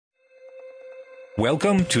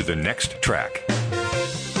Welcome to The Next Track,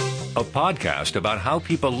 a podcast about how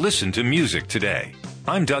people listen to music today.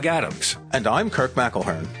 I'm Doug Adams. And I'm Kirk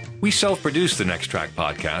McElhearn. We self-produce the Next Track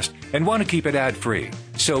podcast and want to keep it ad-free,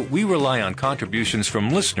 so we rely on contributions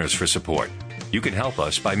from listeners for support. You can help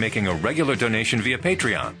us by making a regular donation via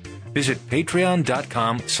Patreon. Visit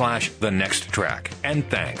patreon.com/thenexttrack. And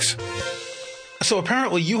thanks. So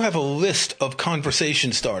apparently you have a list of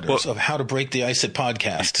conversation starters of how to break the ice at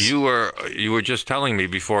podcasts. You were just telling me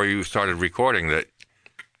before you started recording that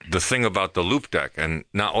the thing about the loop deck, and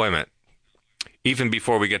now, wait a minute. Even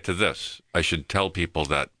before we get to this, I should tell people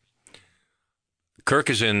that Kirk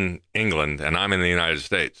is in England and I'm in the United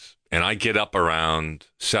States, and I get up around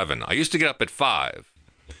 7. I used to get up at 5,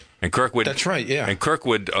 and Kirk would. That's right, yeah. And Kirk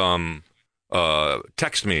would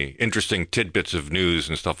text me interesting tidbits of news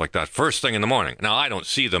and stuff like that first thing in the morning. Now, I don't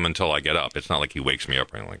see them until I get up. It's not like he wakes me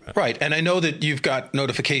up or anything like that. Right, and I know that you've got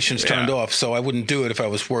notifications turned off, so I wouldn't do it if I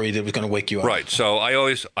was worried it was going to wake you up. Right, so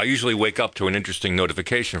I usually wake up to an interesting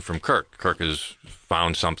notification from Kirk. Kirk has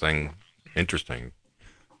found something interesting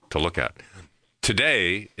to look at.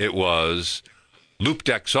 Today, it was Loop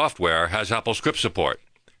Deck software has Apple Script support.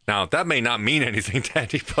 Now, that may not mean anything to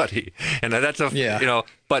anybody, and that's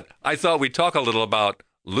but I thought we'd talk a little about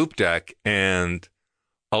Loop Deck and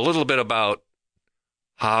a little bit about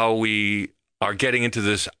how we are getting into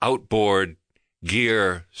this outboard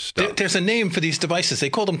gear stuff. There's a name for these devices. They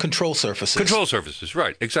call them control surfaces. Control surfaces,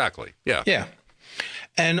 right, exactly, yeah. Yeah.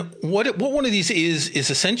 And what one of these is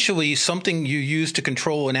essentially something you use to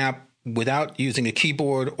control an app without using a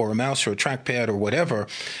keyboard or a mouse or a trackpad or whatever.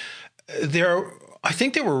 I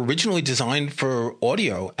think they were originally designed for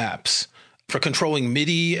audio apps, for controlling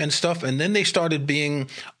MIDI and stuff, and then they started being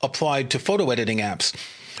applied to photo editing apps.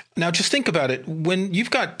 Now, just think about it. When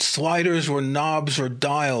you've got sliders or knobs or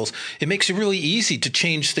dials, it makes it really easy to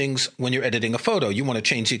change things when you're editing a photo. You want to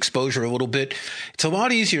change the exposure a little bit. It's a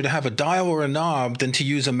lot easier to have a dial or a knob than to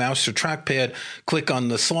use a mouse or trackpad, click on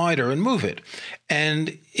the slider, and move it.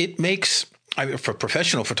 And it makes, for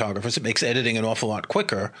professional photographers, it makes editing an awful lot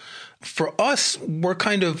quicker. For us, we're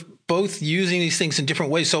kind of both using these things in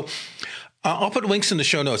different ways. So I'll put links in the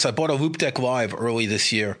show notes. I bought a Loop Deck Live early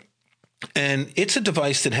this year. And it's a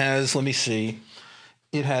device that has, let me see,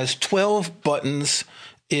 it has 12 buttons.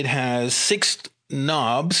 It has 6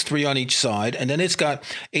 knobs, 3 on each side. And then it's got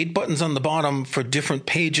 8 buttons on the bottom for different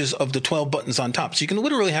pages of the 12 buttons on top. So you can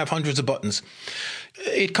literally have hundreds of buttons.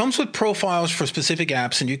 It comes with profiles for specific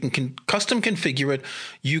apps, and you can custom configure it.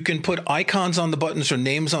 You can put icons on the buttons or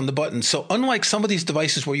names on the buttons. So unlike some of these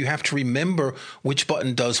devices where you have to remember which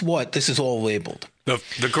button does what, this is all labeled.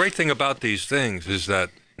 The great thing about these things is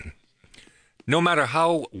that no matter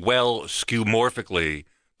how well skeuomorphically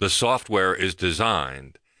the software is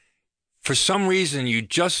designed, for some reason you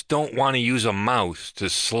just don't want to use a mouse to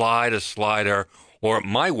slide a slider, or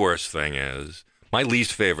my least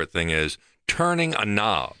favorite thing is turning a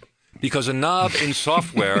knob, because a knob in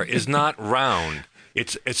software is not round.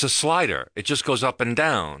 It's a slider. It just goes up and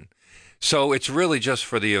down. So it's really just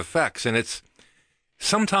for the effects. And it's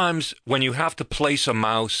sometimes when you have to place a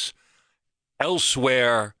mouse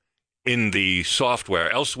elsewhere in the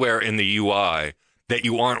software, elsewhere in the UI that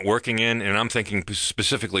you aren't working in, and I'm thinking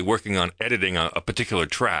specifically working on editing a particular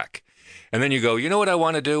track. And then you go, you know what I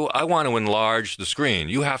want to do? I want to enlarge the screen.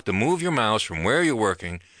 You have to move your mouse from where you're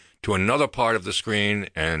working to another part of the screen,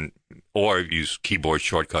 or use keyboard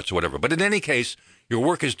shortcuts or whatever. But in any case, your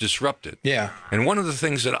work is disrupted. Yeah. And one of the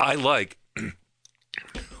things that I like,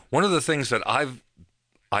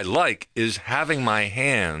 I like is having my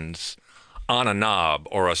hands on a knob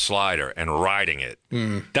or a slider and riding it.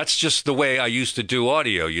 That's just the way I used to do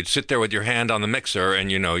audio. You'd sit there with your hand on the mixer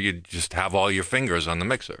and, you'd just have all your fingers on the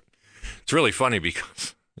mixer. It's really funny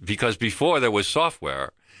because before there was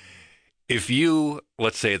software, if you,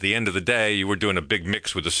 let's say at the end of the day, you were doing a big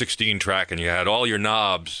mix with a 16 track and you had all your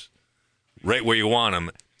knobs right where you want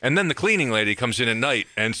them, and then the cleaning lady comes in at night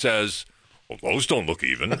and says, well, those don't look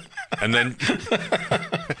even. And then,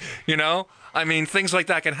 things like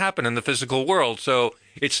that can happen in the physical world. So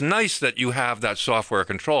it's nice that you have that software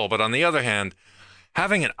control. But on the other hand,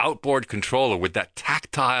 having an outboard controller with that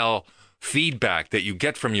tactile feedback that you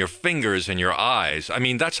get from your fingers and your eyes,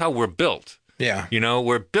 that's how we're built. Yeah.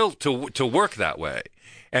 We're built to work that way.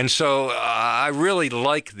 And so I really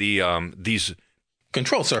like these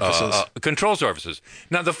control surfaces.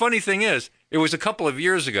 Now, the funny thing is, it was a couple of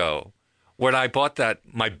years ago when I bought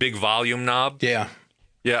my big volume knob. Yeah.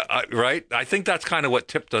 Yeah, right? I think that's kind of what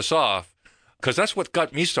tipped us off, because that's what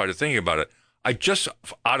got me started thinking about it. I just,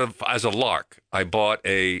 as a lark, I bought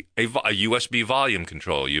a USB volume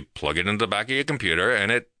control. You plug it into the back of your computer,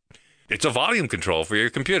 and It's a volume control for your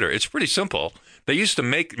computer. It's pretty simple. They used to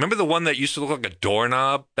make, remember the one that used to look like a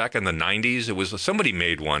doorknob back in the 90s? It was, somebody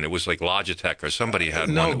made one. It was like Logitech or somebody had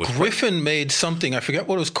one. No, It was Griffin made something. I forget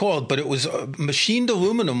what it was called, but it was machined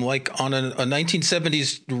aluminum, like on a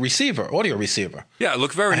 1970s receiver, audio receiver. Yeah, it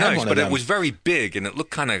looked very I had nice, one of but it them. was very big, and it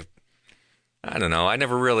looked kind of, I don't know, I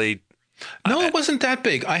never really... No, it wasn't that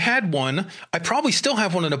big. I had one. I probably still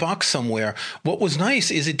have one in a box somewhere. What was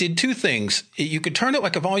nice is it did two things. You could turn it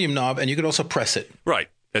like a volume knob, and you could also press it. Right.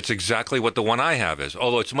 That's exactly what the one I have is,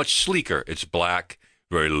 although it's much sleeker. It's black,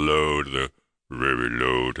 very low to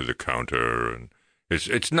the counter, and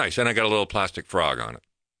it's nice. And I got a little plastic frog on it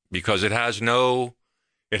because it has no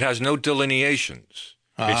delineations.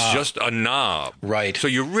 It's just a knob. Right. So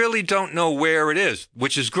you really don't know where it is,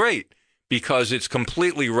 which is great because it's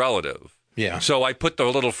completely relative. Yeah. So I put the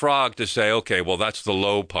little frog to say, okay, well, that's the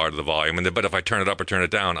low part of the volume. But if I turn it up or turn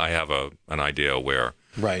it down, I have an idea where.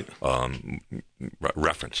 Right.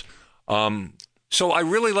 Reference. So I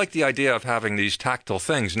really like the idea of having these tactile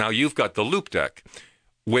things. Now you've got the Loop Deck,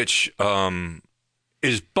 which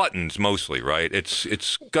is buttons mostly, right?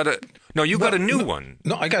 It's got a got a new one.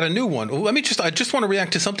 No, I got a new one. Well, I just want to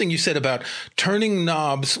react to something you said about turning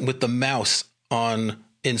knobs with the mouse on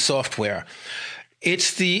in software.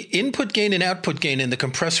 It's the input gain and output gain in the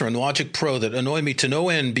compressor in Logic Pro that annoy me to no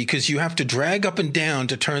end because you have to drag up and down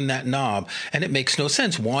to turn that knob, and it makes no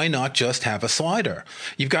sense. Why not just have a slider?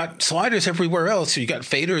 You've got sliders everywhere else. You got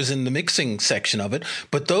faders in the mixing section of it,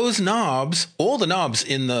 but those knobs, all the knobs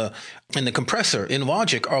in the compressor in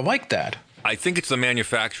Logic are like that. I think it's the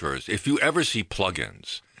manufacturers. If you ever see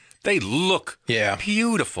plugins, they look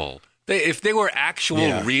beautiful. If they were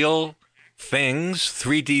actual real things,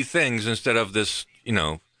 3D things, instead of this,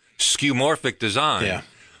 skeuomorphic design. Yeah.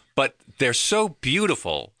 But they're so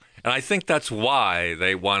beautiful. And I think that's why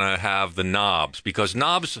they want to have the knobs, because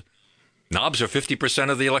knobs are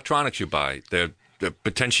 50% of the electronics you buy. They're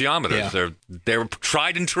potentiometers. Yeah. They're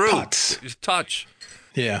tried and true. Pots. Touch.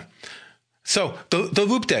 Yeah. So the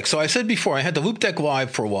Loop Deck. So I said before, I had the Loop Deck Live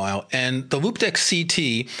for a while, and the Loop Deck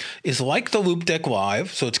CT is like the Loop Deck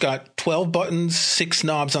Live. So it's got 12 buttons, 6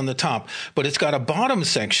 knobs on the top, but it's got a bottom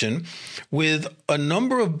section with a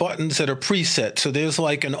number of buttons that are preset. So there's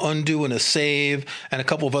like an undo and a save and a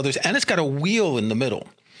couple of others, and it's got a wheel in the middle.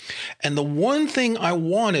 And the one thing I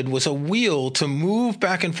wanted was a wheel to move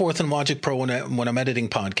back and forth in Logic Pro when I'm editing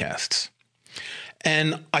podcasts.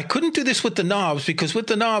 And I couldn't do this with the knobs because with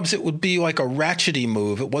the knobs, it would be like a ratchety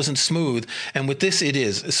move. It wasn't smooth. And with this, it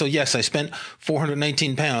is. So yes, I spent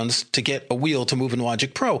 419 pounds to get a wheel to move in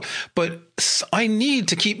Logic Pro, but I need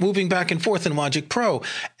to keep moving back and forth in Logic Pro,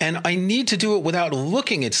 and I need to do it without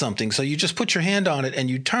looking at something. So you just put your hand on it and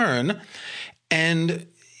you turn, and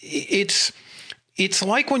it's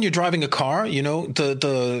like when you're driving a car,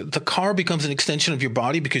 the car becomes an extension of your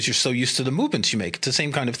body because you're so used to the movements you make. It's the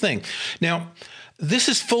same kind of thing. Now, this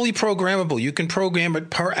is fully programmable. You can program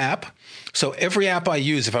it per app. So every app I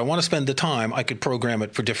use, if I want to spend the time, I could program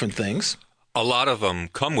it for different things. A lot of them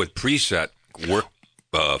come with preset work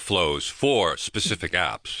flows for specific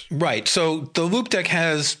apps. Right. So the Loop Deck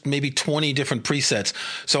has maybe 20 different presets.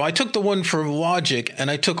 So I took the one for Logic,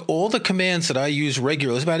 and I took all the commands that I use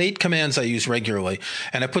regularly. There's about 8 commands I use regularly,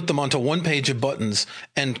 and I put them onto one page of buttons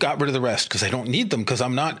and got rid of the rest because I don't need them, because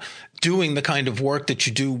I'm not doing the kind of work that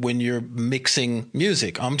you do when you're mixing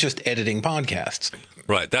music. I'm just editing podcasts.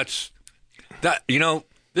 Right. This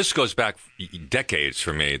goes back decades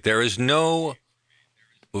for me. There is no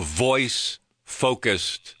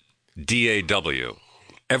voice-focused DAW.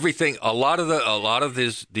 Everything, a lot of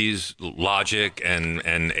these Logic and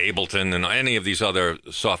Ableton and any of these other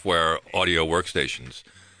software audio workstations,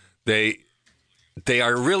 they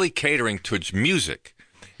are really catering towards music.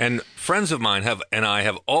 And friends of mine have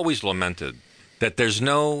always lamented that there's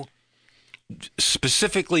no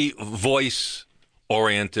specifically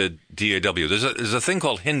voice-oriented DAW. There's a thing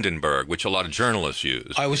called Hindenburg, which a lot of journalists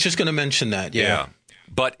use. I was just going to mention that. Yeah.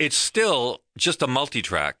 But it's still just a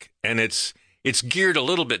multi-track, and it's geared a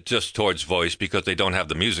little bit just towards voice because they don't have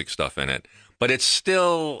the music stuff in it. But it's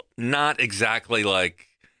still not exactly like,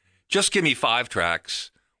 just give me 5 tracks,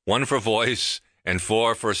 1 for voice and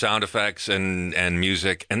 4 for sound effects and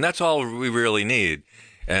music, and that's all we really need.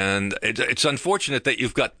 And it's unfortunate that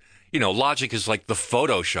you've got, Logic is like the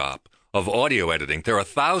Photoshop of audio editing. There are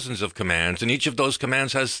thousands of commands, and each of those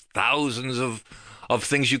commands has thousands of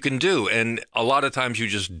things you can do. And a lot of times you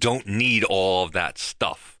just don't need all of that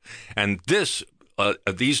stuff. And these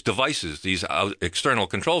devices, these external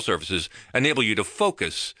control surfaces, enable you to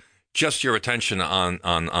focus just your attention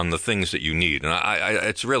on the things that you need. And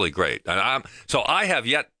it's really great. So I have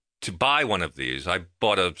yet to buy one of these. I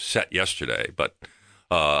bought a set yesterday, but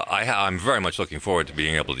I'm very much looking forward to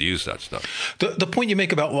being able to use that stuff. The point you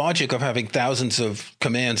make about Logic of having thousands of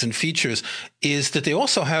commands and features is that they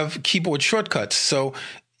also have keyboard shortcuts. So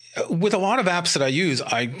with a lot of apps that I use,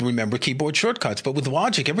 I remember keyboard shortcuts. But with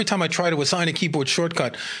Logic, every time I try to assign a keyboard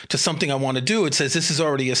shortcut to something I want to do, it says this is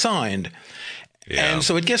already assigned. Yeah. And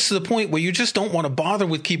so it gets to the point where you just don't want to bother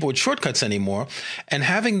with keyboard shortcuts anymore. And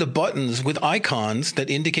having the buttons with icons that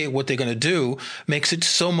indicate what they're going to do makes it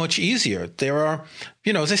so much easier. There are,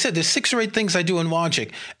 as I said, there's 6 or 8 things I do in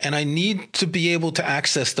Logic, and I need to be able to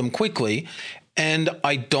access them quickly. And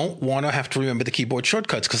I don't want to have to remember the keyboard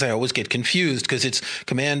shortcuts because I always get confused because it's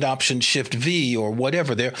Command Option Shift V or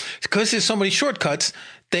whatever. Because there's so many shortcuts,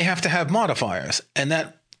 they have to have modifiers, and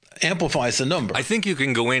that amplifies the number. I think you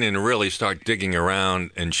can go in and really start digging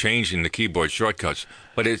around and changing the keyboard shortcuts.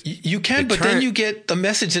 But you can, but then you get the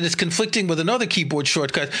message that it's conflicting with another keyboard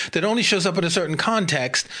shortcut that only shows up in a certain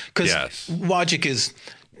context because Logic is...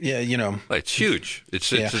 Yeah, It's huge.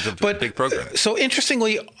 It's a big program. So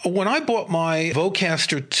interestingly, when I bought my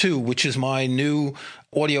Vocaster 2, which is my new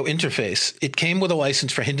audio interface, it came with a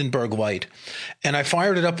license for Hindenburg Lite. And I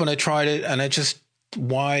fired it up and I tried it, and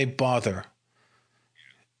why bother?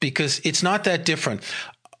 Because it's not that different.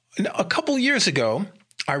 A couple years ago,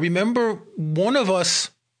 I remember one of us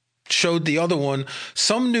showed the other one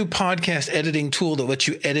some new podcast editing tool that lets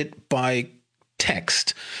you edit by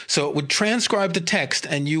text. So it would transcribe the text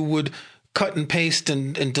and you would cut and paste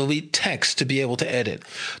and delete text to be able to edit.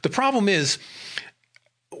 The problem is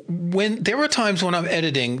when there are times when I'm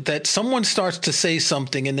editing that someone starts to say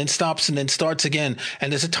something and then stops and then starts again,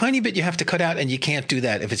 and there's a tiny bit you have to cut out, and you can't do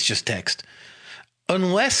that if it's just text.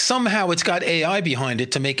 Unless somehow it's got AI behind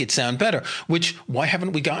it to make it sound better, which why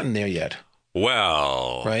haven't we gotten there yet?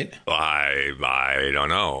 Well, right? I don't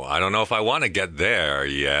know. I don't know if I want to get there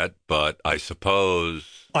yet, but I suppose.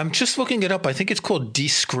 I'm just looking it up. I think it's called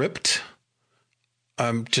Descript.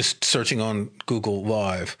 I'm just searching on Google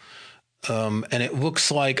Live. And it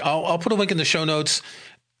looks like, I'll put a link in the show notes.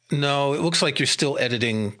 No, it looks like you're still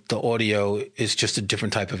editing the audio. It's just a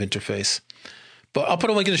different type of interface. But I'll put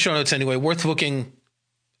a link in the show notes anyway. Worth looking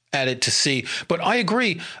at it to see. But I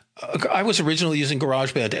agree. I was originally using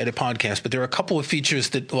GarageBand to edit podcasts, but there are a couple of features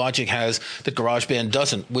that Logic has that GarageBand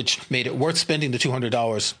doesn't, which made it worth spending the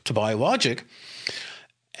 $200 to buy Logic.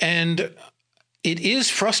 And it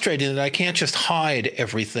is frustrating that I can't just hide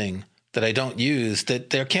everything that I don't use, that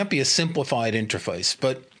there can't be a simplified interface.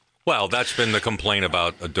 But well, that's been the complaint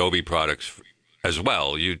about Adobe products as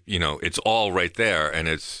well. You know, it's all right there, and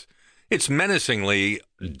it's menacingly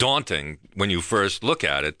daunting when you first look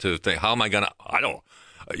at it to think, how am I going to,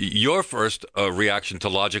 your first reaction to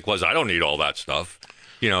Logic was, I don't need all that stuff,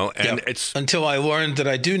 and it's until I learned that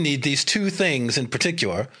I do need these 2 things in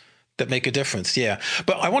particular that make a difference. Yeah.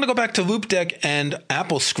 But I want to go back to Loupedeck and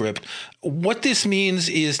AppleScript. What this means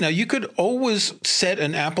is now you could always set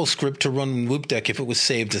an AppleScript to run in Loupedeck if it was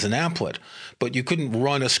saved as an applet, but you couldn't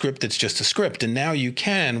run a script that's just a script. And now you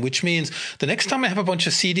can, which means the next time I have a bunch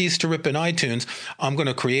of CDs to rip in iTunes, I'm going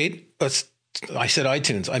to create I said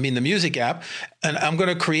iTunes, I mean the music app, and I'm going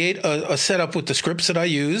to create a setup with the scripts that I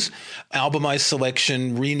use, albumized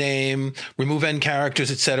selection, rename, remove end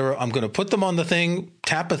characters, etc. I'm going to put them on the thing,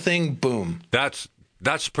 tap a thing, boom. That's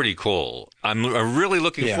pretty cool. I'm really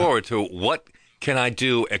looking forward to what can I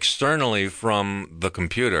do externally from the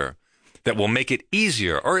computer that will make it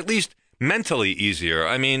easier, or at least mentally easier.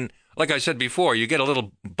 I mean, like I said before, you get a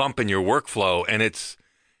little bump in your workflow, and it's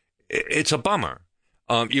a bummer.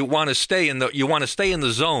 You want to stay in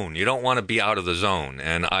the zone. You don't want to be out of the zone.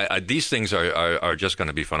 And these things are just going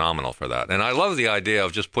to be phenomenal for that. And I love the idea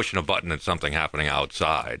of just pushing a button and something happening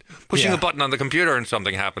outside. Pushing a button on the computer and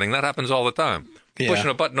something happening. That happens all the time. Yeah. Pushing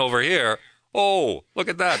a button over here. Oh, look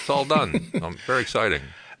at that. It's all done. Very exciting.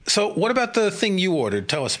 So what about the thing you ordered?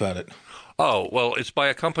 Tell us about it. Oh, well, it's by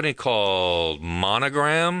a company called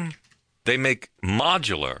Monogram. They make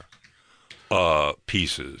modular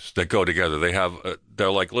pieces that go together. They have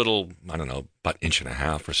they're like little, I don't know, about 1.5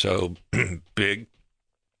 inches or so big,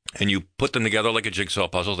 and you put them together like a jigsaw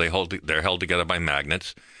puzzle. They're held together by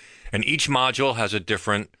magnets, and each module has a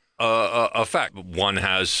different effect. One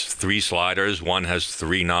has 3 sliders, one has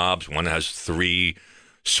 3 knobs, one has 3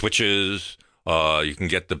 switches. You can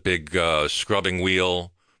get the big scrubbing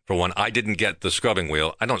wheel for one. I didn't get the scrubbing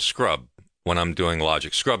wheel. I don't scrub when I'm doing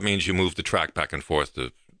Logic. Scrub means you move the track back and forth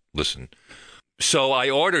to listen. So I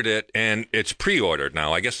ordered it, and it's pre-ordered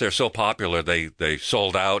now. I guess they're so popular, they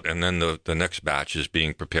sold out, and then the next batch is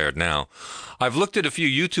being prepared now. I've looked at a few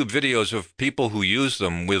YouTube videos of people who use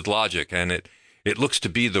them with Logic, and it looks to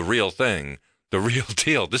be the real thing. the real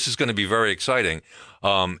deal. This is going to be very exciting.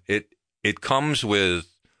 It comes with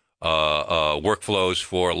workflows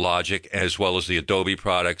for Logic as well as the Adobe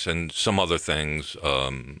products and some other things.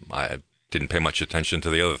 I didn't pay much attention to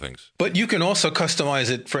the other things. But you can also customize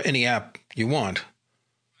it for any app you want.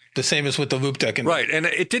 The same as with the Loupedeck. Right, and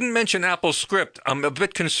it didn't mention Apple Script. I'm a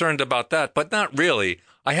bit concerned about that, but not really.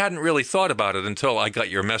 I hadn't really thought about it until I got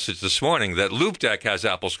your message this morning that Loupedeck has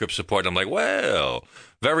Apple Script support. I'm like, well,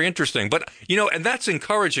 very interesting. But, and that's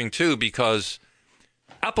encouraging, too, because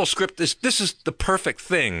Apple Script, this is the perfect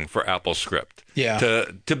thing for Apple Script. Yeah.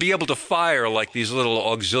 To be able to fire like these little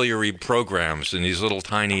auxiliary programs and these little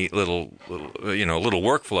tiny little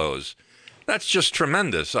workflows. That's just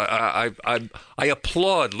tremendous. I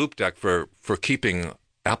applaud Loupedeck for keeping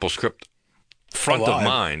Apple Script front of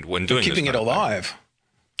mind when doing this. Keeping it alive.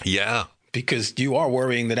 Yeah. Because you are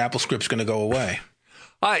worrying that Apple Script's going to go away.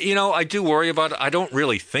 I do worry about it. I don't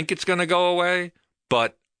really think it's going to go away,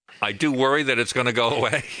 but I do worry that it's going to go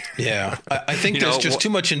away. Yeah. I think there's just too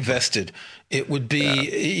much invested. It would be,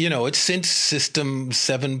 it's since System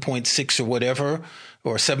 7.6 or whatever,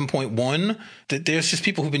 or 7.1, that there's just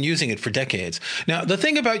people who've been using it for decades. Now, the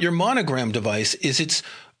thing about your Monogram device is it's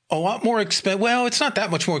a lot more expensive. Well, it's not that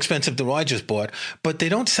much more expensive than what I just bought, but they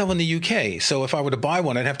don't sell in the UK. So if I were to buy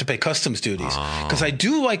one, I'd have to pay customs duties. Because I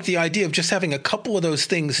do like the idea of just having a couple of those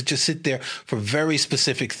things that just sit there for very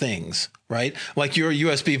specific things, right? Like your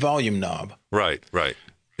USB volume knob. Right.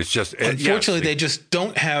 It's just... Unfortunately, they just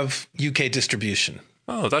don't have UK distribution.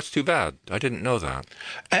 Oh, that's too bad. I didn't know that.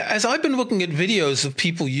 As I've been looking at videos of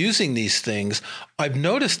people using these things, I've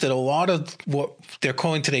noticed that a lot of what they're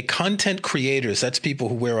calling today content creators, that's people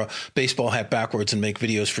who wear a baseball hat backwards and make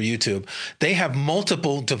videos for YouTube, they have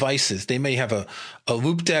multiple devices. They may have a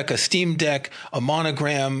Loupedeck, a Steam Deck, a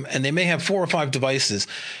Monogram, and they may have 4 or 5 devices.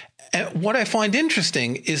 And what I find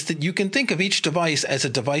interesting is that you can think of each device as a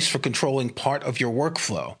device for controlling part of your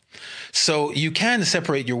workflow. So you can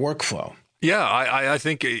separate your workflow. Yeah, I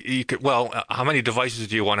think you could. Well, how many devices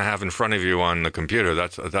do you want to have in front of you on the computer?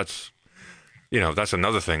 That's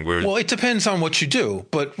another thing. Well, it depends on what you do.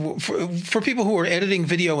 But for people who are editing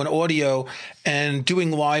video and audio and doing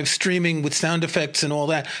live streaming with sound effects and all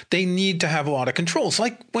that, they need to have a lot of controls,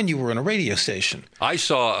 like when you were in a radio station. I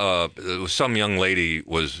saw some young lady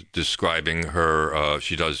was describing her.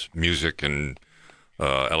 She does music and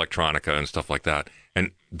electronica and stuff like that.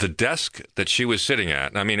 And the desk that she was sitting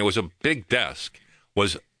at, I mean, it was a big desk,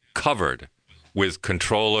 was covered with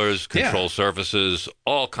controllers, control surfaces,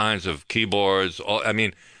 all kinds of keyboards.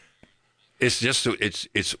 It's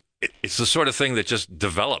the sort of thing that just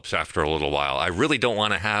develops after a little while. I really don't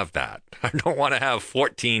want to have that. I don't want to have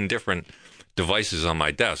 14 different devices on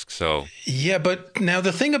my desk. So yeah, but now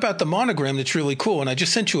the thing about the Monogram that's really cool, and I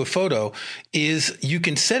just sent you a photo, is you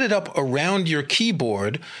can set it up around your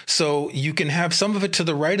keyboard, so you can have some of it to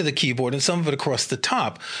the right of the keyboard and some of it across the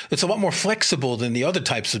top. It's a lot more flexible than the other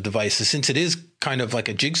types of devices, since it is kind of like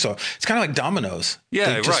a jigsaw. It's kind of like dominoes.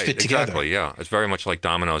 Yeah, they just fit together. Exactly. Yeah, it's very much like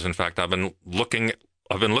dominoes. In fact, I've been looking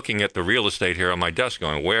at the real estate here on my desk,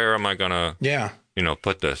 going, where am I going to?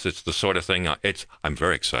 Put this. It's the sort of thing. I'm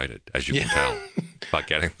very excited, as you can tell, about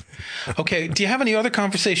getting. Okay. Do you have any other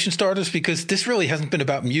conversation starters? Because this really hasn't been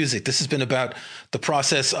about music. This has been about the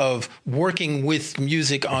process of working with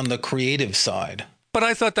music on the creative side. But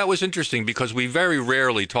I thought that was interesting because we very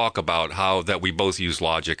rarely talk about how that we both use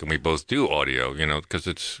Logic and we both do audio, because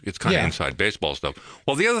it's kind of inside baseball stuff.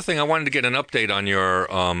 Well, the other thing, I wanted to get an update on your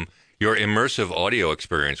immersive audio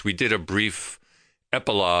experience. We did a brief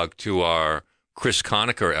epilogue to our Chris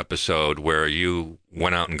Conacher episode where you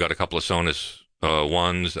went out and got a couple of Sonos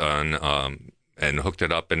ones and hooked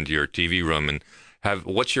it up into your TV room. And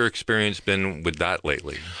what's your experience been with that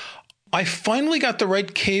lately? I finally got the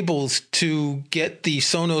right cables to get the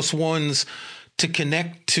Sonos ones to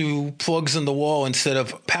connect to plugs in the wall instead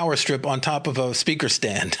of power strip on top of a speaker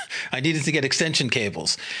stand. I needed to get extension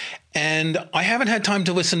cables. And I haven't had time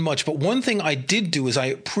to listen much, but one thing I did do is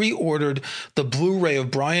I pre-ordered the Blu-ray of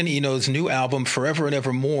Brian Eno's new album, Forever and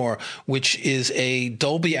Evermore, which is a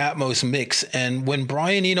Dolby Atmos mix. And when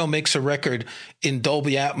Brian Eno makes a record in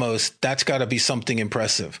Dolby Atmos, that's got to be something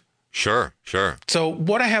impressive. Sure. So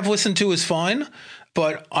what I have listened to is fine,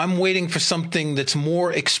 but I'm waiting for something that's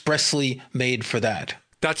more expressly made for that.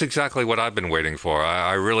 That's exactly what I've been waiting for.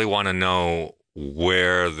 I really want to know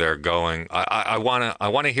where they're going. I want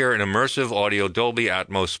to hear an immersive audio Dolby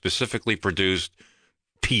Atmos specifically produced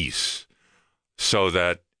piece so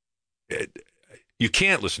that you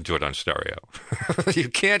can't listen to it on stereo. You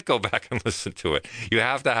can't go back and listen to it. You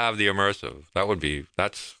have to have the immersive.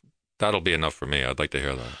 That'll be enough for me. I'd like to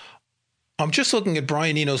hear that. I'm just looking at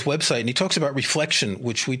Brian Eno's website, and he talks about Reflection,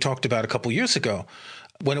 which we talked about a couple years ago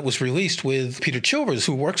when it was released with Peter Chilvers,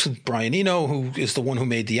 who works with Brian Eno, who is the one who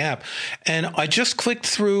made the app. And I just clicked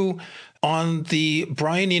through on the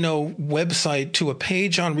Brian Eno website to a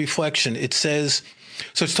page on Reflection. It says,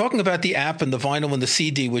 so it's talking about the app and the vinyl and the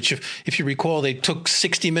CD, which if you recall, they took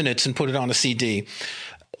 60 minutes and put it on a CD.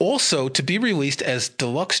 Also to be released as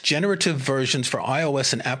deluxe generative versions for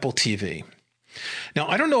iOS and Apple TV. Now,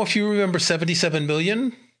 I don't know if you remember 77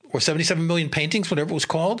 million or 77 million paintings, whatever it was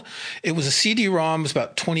called. It was a CD-ROM, it was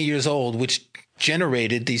about 20 years old, which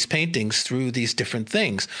generated these paintings through these different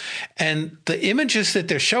things. And the images that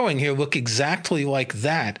they're showing here look exactly like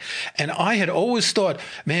that. And I had always thought,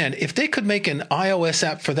 man, if they could make an iOS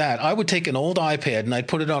app for that, I would take an old iPad and I'd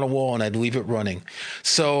put it on a wall and I'd leave it running.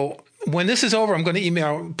 So when this is over, I'm going to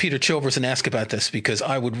email Peter Chilvers and ask about this because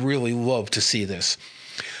I would really love to see this.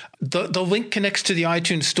 The link connects to the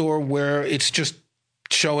iTunes store where it's just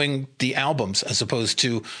showing the albums as opposed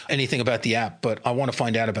to anything about the app. But I want to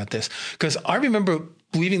find out about this because I remember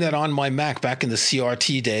leaving that on my Mac back in the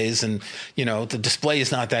CRT days, and the display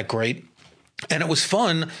is not that great, and it was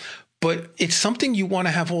fun. But it's something you want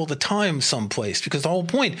to have all the time someplace because the whole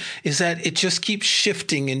point is that it just keeps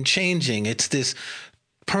shifting and changing. It's this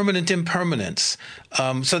permanent impermanence.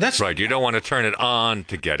 So that's right. You don't want to turn it on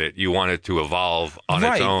to get it. You want it to evolve on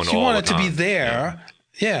its own. You want it to be there.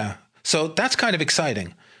 Yeah. So that's kind of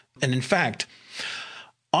exciting. And in fact,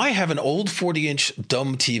 I have an old 40-inch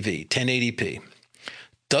dumb TV, 1080p.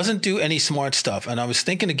 Doesn't do any smart stuff. And I was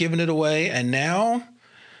thinking of giving it away. And now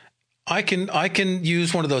I can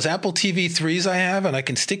use one of those Apple TV 3s I have, and I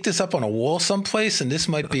can stick this up on a wall someplace, and this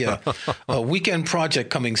might be a weekend project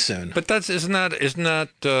coming soon. But isn't that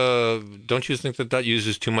don't you think that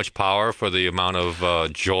uses too much power for the amount of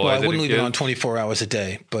joy Well, I that wouldn't it leave it gives? on 24 hours a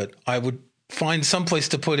day, but I would find someplace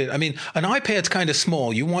to put it. I mean, an iPad's kind of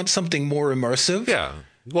small. You want something more immersive. Yeah.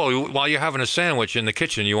 Well, while you're having a sandwich in the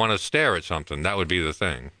kitchen, you want to stare at something. That would be the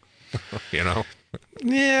thing,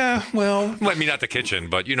 Yeah, well, I mean, not the kitchen,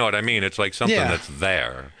 but you know what I mean. It's like something that's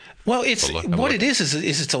there. Well, it's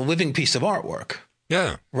a living piece of artwork.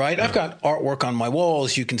 Yeah. Right? Yeah. I've got artwork on my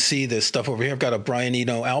walls. You can see this stuff over here. I've got a Brian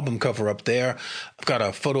Eno album cover up there. I've got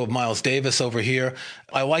a photo of Miles Davis over here.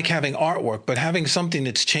 I like having artwork, but having something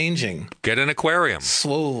that's changing. Get an aquarium.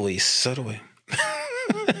 Slowly, subtly.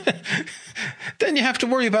 Then you have to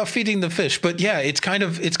worry about feeding the fish. But yeah, it's kind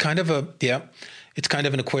of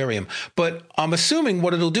an aquarium. But I'm assuming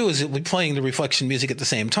what it'll do is it'll be playing the Reflection music at the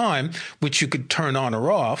same time, which you could turn on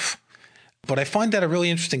or off. But I find that a really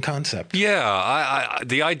interesting concept. Yeah, I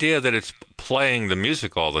the idea that it's playing the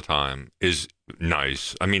music all the time is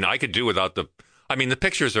nice. I mean, I could do without the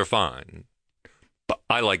pictures are fine, but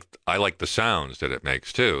I like the sounds that it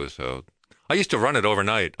makes too. So I used to run it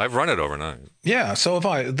overnight. I've run it overnight. Yeah, so have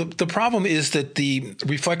I. The problem is that the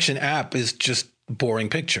Reflection app is just boring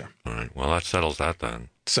picture. All right. Well, that settles that then.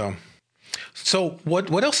 So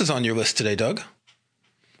what else is on your list today, Doug?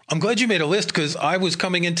 I'm glad you made a list because I was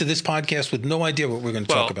coming into this podcast with no idea what we're going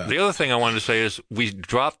to talk about. The other thing I wanted to say is we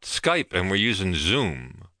dropped Skype and we're using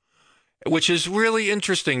Zoom, which is really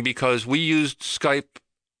interesting because we used Skype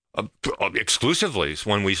exclusively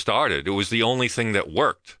when we started. It was the only thing that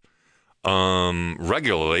worked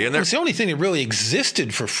regularly. And it's the only thing that really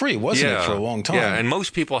existed for free, wasn't it, for a long time? Yeah, and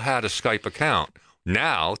most people had a Skype account.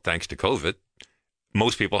 Now, thanks to COVID,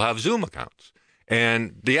 most people have Zoom accounts.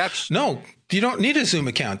 And the apps... No, you don't need a Zoom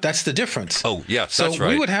account. That's the difference. Oh, yes, that's right. So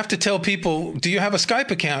we would have to tell people, do you have a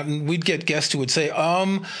Skype account? And we'd get guests who would say,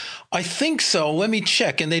 I think so. Let me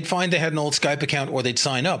check. And they'd find they had an old Skype account or they'd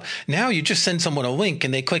sign up. Now you just send someone a link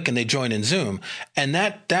and they click and they join in Zoom. And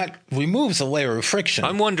that removes a layer of friction.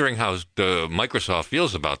 I'm wondering how Microsoft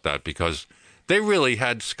feels about that because they really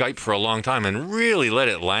had Skype for a long time and really let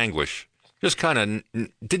it languish. Just kind of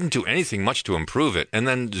didn't do anything much to improve it. And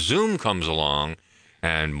then Zoom comes along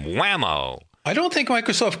and whammo. I don't think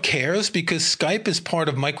Microsoft cares because Skype is part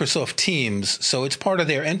of Microsoft Teams. So it's part of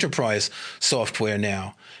their enterprise software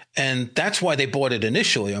now. And that's why they bought it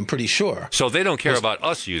initially, I'm pretty sure. So they don't care about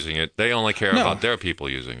us using it. They only care about their people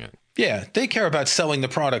using it. Yeah, they care about selling the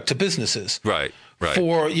product to businesses. Right.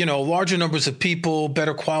 For, larger numbers of people,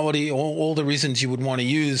 better quality, all the reasons you would want to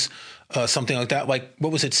use something like that. Like,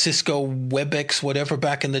 what was it, Cisco WebEx, whatever,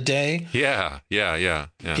 back in the day? Yeah.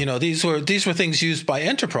 These were things used by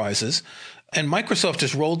enterprises. And Microsoft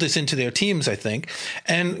just rolled this into their teams, I think.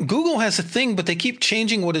 And Google has a thing, but they keep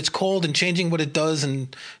changing what it's called and changing what it does.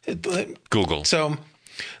 And Google. So...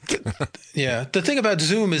 The thing about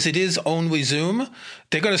Zoom is it is only Zoom.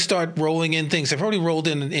 They're going to start rolling in things. They've already rolled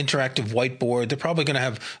in an interactive whiteboard. They're probably going to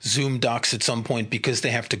have Zoom docs at some point because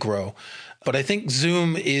they have to grow. But I think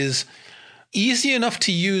Zoom is easy enough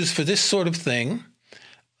to use for this sort of thing,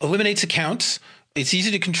 eliminates accounts. It's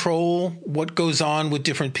easy to control what goes on with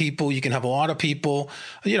different people. You can have a lot of people.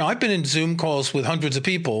 I've been in Zoom calls with hundreds of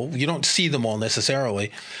people. You don't see them all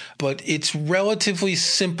necessarily, but it's relatively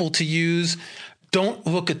simple to use. Don't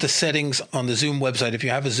look at the settings on the Zoom website. If you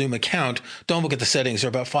have a Zoom account, don't look at the settings. They're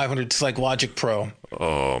about 500. It's like Logic Pro.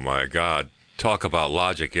 Oh, my God. Talk about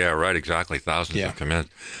logic. Yeah, right. Exactly. Thousands of commands.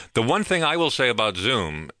 The one thing I will say about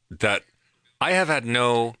Zoom that I have had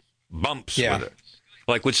no bumps with it.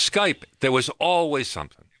 Like with Skype, there was always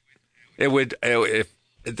something. There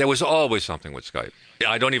was always something with Skype.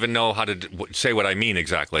 I don't even know how to say what I mean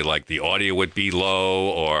exactly. Like the audio would be low,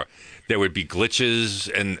 or there would be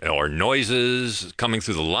glitches or noises coming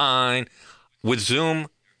through the line. With Zoom,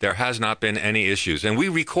 there has not been any issues, and we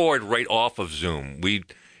record right off of Zoom. We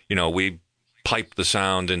pipe the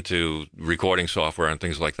sound into recording software and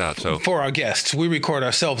things like that. So for our guests, we record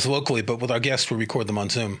ourselves locally, but with our guests, we record them on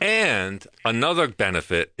Zoom. And another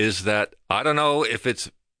benefit is that I don't know if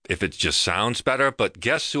it just sounds better, but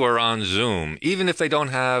guests who are on Zoom, even if they don't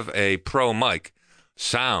have a pro mic,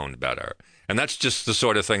 sound better. And that's just the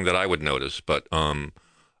sort of thing that I would notice. But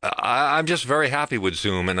I'm just very happy with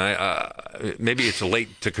Zoom, and maybe it's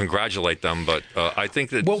late to congratulate them, but I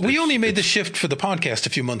think that we only made the shift for the podcast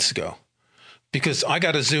a few months ago, because I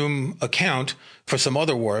got a Zoom account for some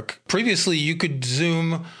other work. Previously, you could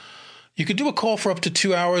do a call for up to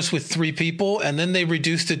 2 hours with 3 people, and then they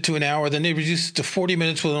reduced it to an hour. Then they reduced it to 40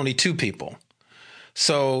 minutes with only 2 people.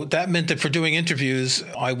 So that meant that for doing interviews,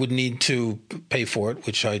 I would need to pay for it,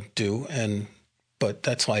 which I do. But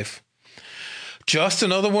that's life. Just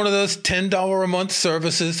another one of those $10 a month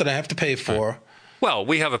services that I have to pay for. Well,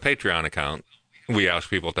 we have a Patreon account. We ask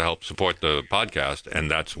people to help support the podcast, and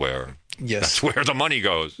that's where the money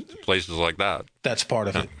goes, places like that. That's part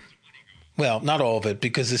of it. Well, not all of it,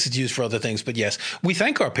 because this is used for other things. But yes, we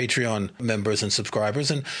thank our Patreon members and subscribers.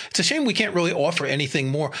 And it's a shame we can't really offer anything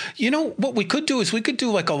more. What we could do is we could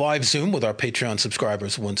do like a live Zoom with our Patreon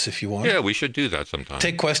subscribers once, if you want. Yeah, we should do that sometime.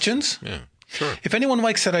 Take questions. Yeah, sure. If anyone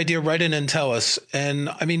likes that idea, write in and tell us. And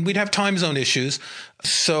we'd have time zone issues,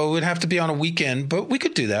 so it'd have to be on a weekend, but we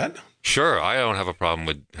could do that. Sure. I don't have a problem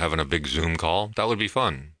with having a big Zoom call. That would be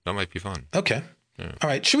fun. That might be fun. Okay. Yeah. All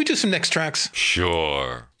right. Should we do some next tracks?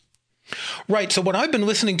 Sure. Right. So what I've been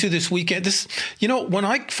listening to this weekend, when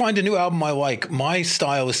I find a new album I like, my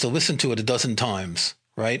style is to listen to it a dozen times,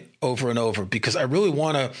 right? Over and over, because I really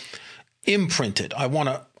want to imprint it. I want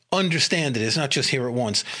to understand it. It's not just hear it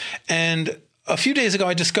once. And a few days ago,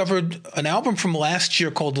 I discovered an album from last year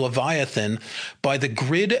called Leviathan by The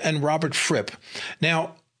Grid and Robert Fripp.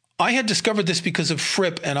 Now, I had discovered this because of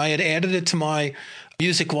Fripp, and I had added it to my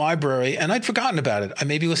music library, and I'd forgotten about it. I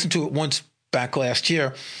maybe listened to it once back last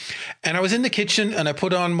year. And I was in the kitchen, and I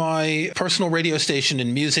put on my personal radio station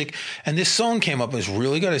in music, and this song came up. It was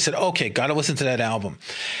really good. I said, okay, got to listen to that album.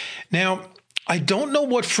 Now, I don't know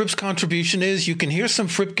what Fripp's contribution is. You can hear some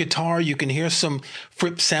Fripp guitar. You can hear some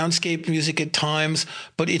Fripp soundscape music at times,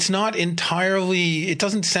 but it's not entirely, it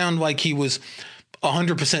doesn't sound like he was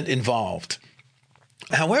 100% involved.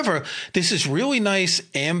 However, this is really nice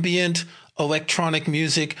ambient electronic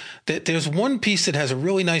music. There's one piece that has a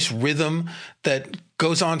really nice rhythm that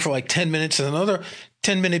goes on for like 10 minutes, and another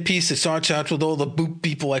 10-minute piece that starts out with all the boop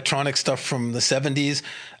beep electronic stuff from the 70s.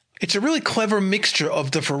 It's a really clever mixture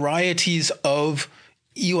of the varieties of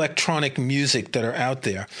electronic music that are out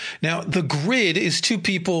there. Now, The Grid is 2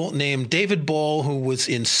 people named David Ball, who was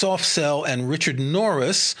in Soft Cell, and Richard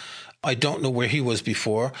Norris. I don't know where he was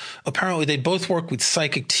before. Apparently, they both work with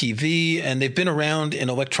Psychic TV, and they've been around in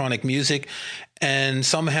electronic music. And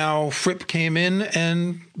somehow Fripp came in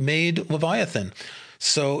and made Leviathan.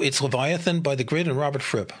 So it's Leviathan by The Grid and Robert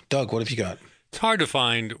Fripp. Doug, what have you got? It's hard to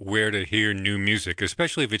find where to hear new music,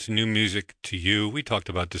 especially if it's new music to you. We talked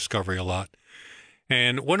about discovery a lot.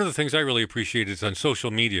 And one of the things I really appreciate is on social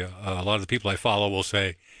media. A lot of the people I follow will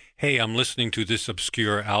say, hey, I'm listening to this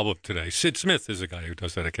obscure album today. Sid Smith is a guy who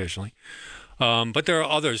does that occasionally. But there are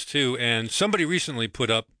others, too. And somebody recently put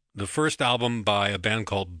up the first album by a band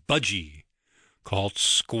called Budgie, called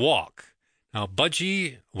Squawk. Now,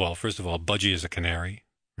 Budgie, well, first of all, Budgie is a canary,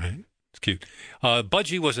 right? It's cute.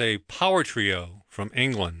 Budgie was a power trio from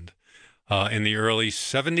England in the early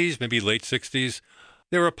 70s, maybe late 60s.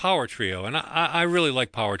 They were a power trio, and I really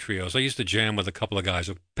like power trios. I used to jam with a couple of guys,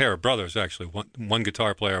 a pair of brothers, actually. One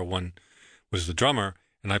guitar player, one was the drummer,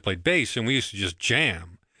 and I played bass, and we used to just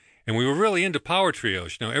jam. And we were really into power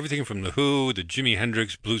trios, everything from The Who, the Jimi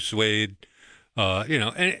Hendrix, Blue Suede,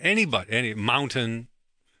 any Mountain,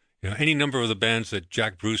 any number of the bands that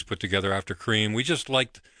Jack Bruce put together after Cream. We just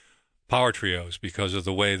liked power trios because of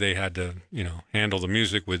the way they had to, handle the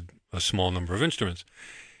music with a small number of instruments.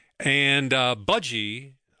 And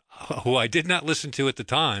Budgie, who I did not listen to at the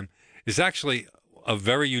time, is actually a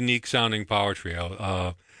very unique sounding power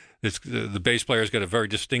trio. The bass player's got a very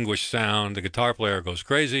distinguished sound. The guitar player goes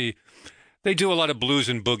crazy. They do a lot of blues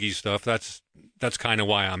and boogie stuff. That's kind of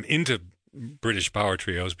why I'm into British power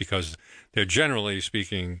trios, because they're generally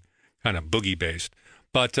speaking kind of boogie based.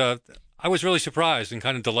 But I was really surprised and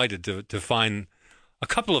kind of delighted to find a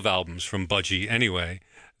couple of albums from Budgie anyway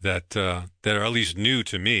that are at least new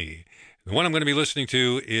to me. The one I'm going to be listening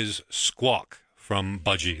to is Squawk from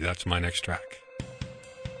Budgie. That's my next track.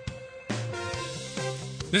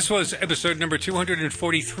 This was episode number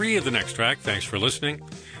 243 of The Next Track. Thanks for listening.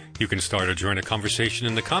 You can start or join a conversation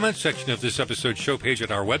in the comments section of this episode's show page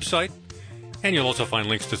at our website. And you'll also find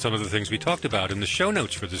links to some of the things we talked about in the show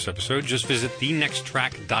notes for this episode. Just visit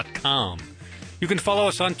thenexttrack.com. You can follow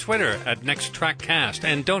us on Twitter at NextTrackCast.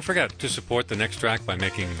 And don't forget to support The Next Track by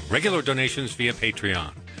making regular donations via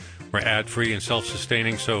Patreon. We're ad-free and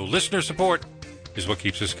self-sustaining, so listener support is what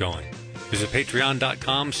keeps us going. Visit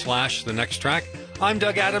patreon.com/thenexttrack. I'm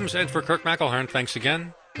Doug Adams, and for Kirk McElhearn, thanks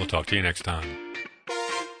again. We'll talk to you next time.